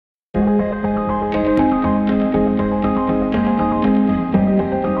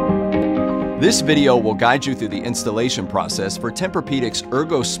This video will guide you through the installation process for Tempur Pedic's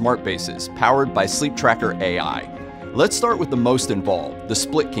Ergo smart bases powered by Sleep Tracker AI. Let's start with the most involved, the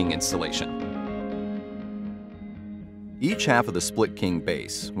Split King installation. Each half of the Split King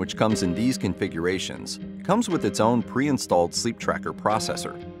base, which comes in these configurations, comes with its own pre-installed Sleep Tracker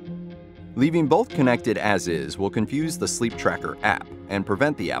processor. Leaving both connected as is will confuse the Sleep Tracker app and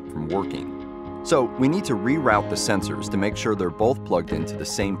prevent the app from working. So we need to reroute the sensors to make sure they're both plugged into the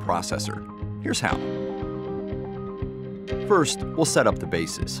same processor. Here's how. First, we'll set up the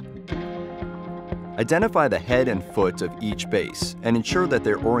bases. Identify the head and foot of each base and ensure that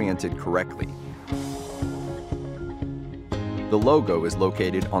they're oriented correctly. The logo is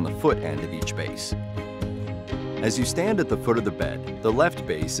located on the foot end of each base. As you stand at the foot of the bed, the left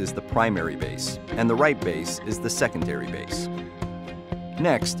base is the primary base, and the right base is the secondary base.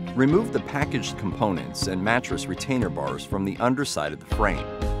 Next, remove the packaged components and mattress retainer bars from the underside of the frame.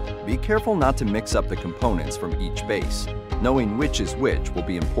 Be careful not to mix up the components from each base. Knowing which is which will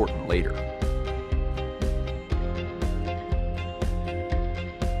be important later.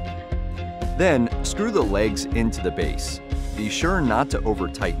 Then, screw the legs into the base. Be sure not to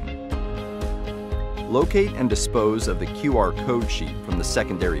over-tighten. Locate and dispose of the QR code sheet from the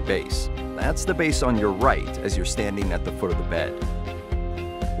secondary base. That's the base on your right as you're standing at the foot of the bed.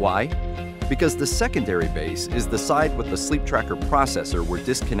 Why? Because the secondary base is the side with the Sleep Tracker processor we're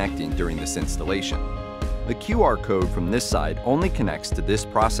disconnecting during this installation. The QR code from this side only connects to this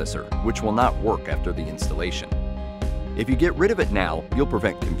processor, which will not work after the installation. If you get rid of it now, you'll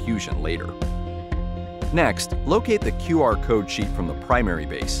prevent confusion later. Next, locate the QR code sheet from the primary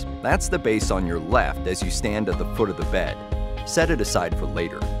base. That's the base on your left as you stand at the foot of the bed. Set it aside for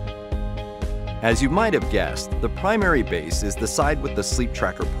later. As you might have guessed, the primary base is the side with the Sleep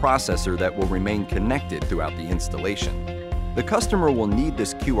Tracker processor that will remain connected throughout the installation. The customer will need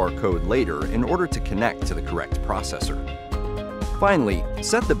this QR code later in order to connect to the correct processor. Finally,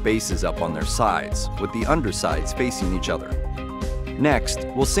 set the bases up on their sides, with the undersides facing each other. Next,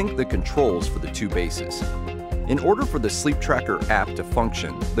 we'll sync the controls for the two bases. In order for the Sleep Tracker app to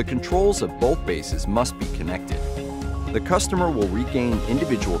function, the controls of both bases must be connected. The customer will regain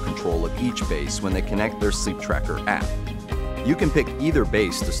individual control of each base when they connect their Sleep Tracker app. You can pick either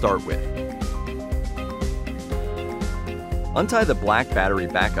base to start with. Untie the black battery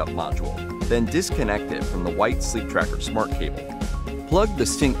backup module, then disconnect it from the white Sleep Tracker smart cable. Plug the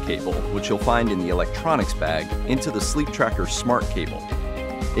sync cable, which you'll find in the electronics bag, into the Sleep Tracker smart cable.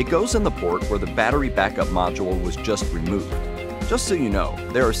 It goes in the port where the battery backup module was just removed. Just so you know,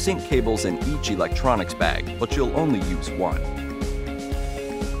 there are sync cables in each electronics bag, but you'll only use one.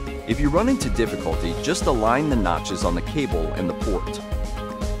 If you run into difficulty, just align the notches on the cable and the port.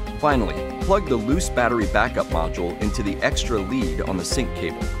 Finally, plug the loose battery backup module into the extra lead on the sync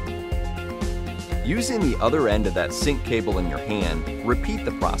cable. Using the other end of that sync cable in your hand, repeat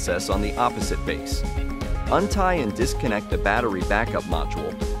the process on the opposite base. Untie and disconnect the battery backup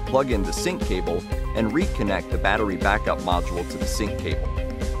module, plug in the sync cable, and reconnect the battery backup module to the sync cable.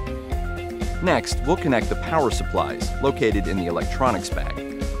 Next, we'll connect the power supplies located in the electronics bag.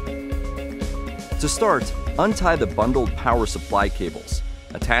 To start, untie the bundled power supply cables,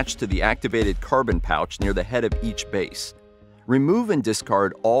 attached to the activated carbon pouch near the head of each base. Remove and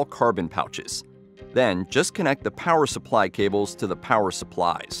discard all carbon pouches. Then, just connect the power supply cables to the power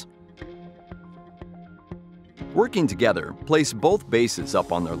supplies. Working together, place both bases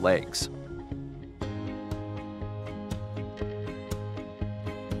up on their legs.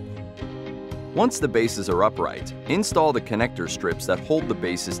 Once the bases are upright, install the connector strips that hold the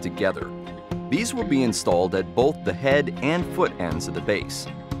bases together. These will be installed at both the head and foot ends of the base.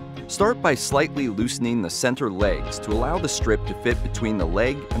 Start by slightly loosening the center legs to allow the strip to fit between the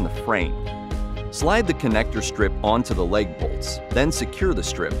leg and the frame. Slide the connector strip onto the leg bolts, then secure the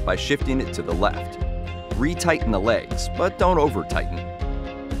strip by shifting it to the left. Retighten the legs, but don't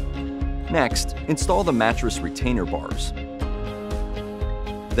over-tighten. Next, install the mattress retainer bars.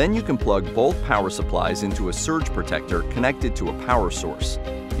 Then you can plug both power supplies into a surge protector connected to a power source.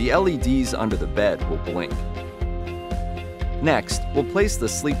 The LEDs under the bed will blink. Next, we'll place the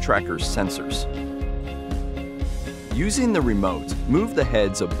Sleep Tracker's sensors. Using the remote, move the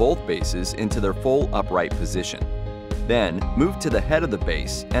heads of both bases into their full upright position. Then, move to the head of the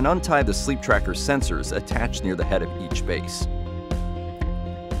base and untie the Sleep Tracker sensors attached near the head of each base.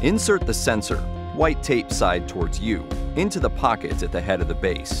 Insert the sensor, white tape side towards you, into the pocket at the head of the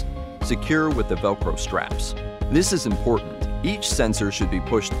base. Secure with the Velcro straps. This is important. Each sensor should be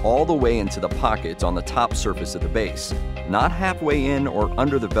pushed all the way into the pocket on the top surface of the base, not halfway in or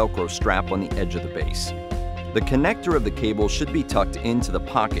under the Velcro strap on the edge of the base. The connector of the cable should be tucked into the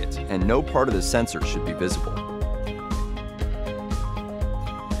pocket and no part of the sensor should be visible.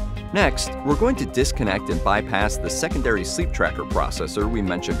 Next, we're going to disconnect and bypass the secondary sleep tracker processor we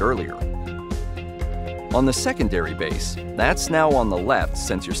mentioned earlier. On the secondary base, that's now on the left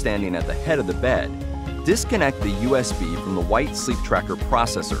since you're standing at the head of the bed, disconnect the USB from the white sleep tracker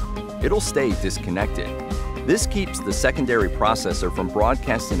processor. It'll stay disconnected. This keeps the secondary processor from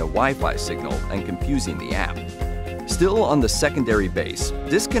broadcasting a Wi-Fi signal and confusing the app. Still on the secondary base,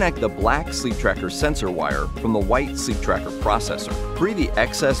 disconnect the black sleep tracker sensor wire from the white sleep tracker processor. Free the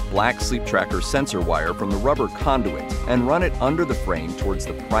excess black sleep tracker sensor wire from the rubber conduit and run it under the frame towards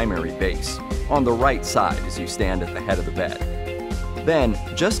the primary base, on the right side as you stand at the head of the bed. Then,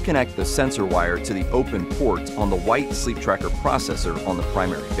 just connect the sensor wire to the open port on the white sleep tracker processor on the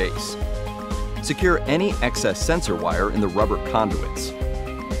primary base. Secure any excess sensor wire in the rubber conduits.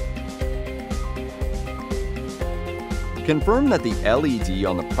 Confirm that the LED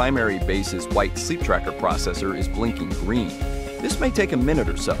on the primary base's white sleep tracker processor is blinking green. This may take a minute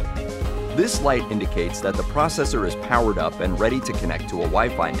or so. This light indicates that the processor is powered up and ready to connect to a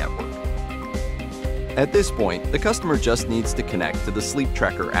Wi-Fi network. At this point, the customer just needs to connect to the sleep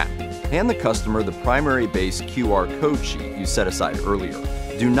tracker app. Hand the customer the primary base QR code sheet you set aside earlier.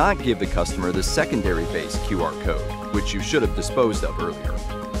 Do not give the customer the secondary base QR code, which you should have disposed of earlier.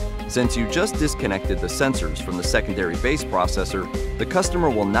 Since you just disconnected the sensors from the secondary base processor, the customer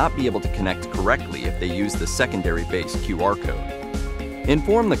will not be able to connect correctly if they use the secondary base QR code.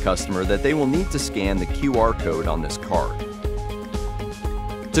 Inform the customer that they will need to scan the QR code on this card.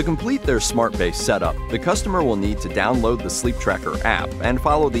 To complete their smart base setup, the customer will need to download the Sleep Tracker app and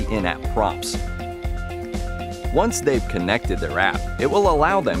follow the in-app prompts. Once they've connected their app, it will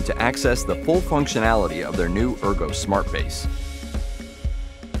allow them to access the full functionality of their new Ergo smart base.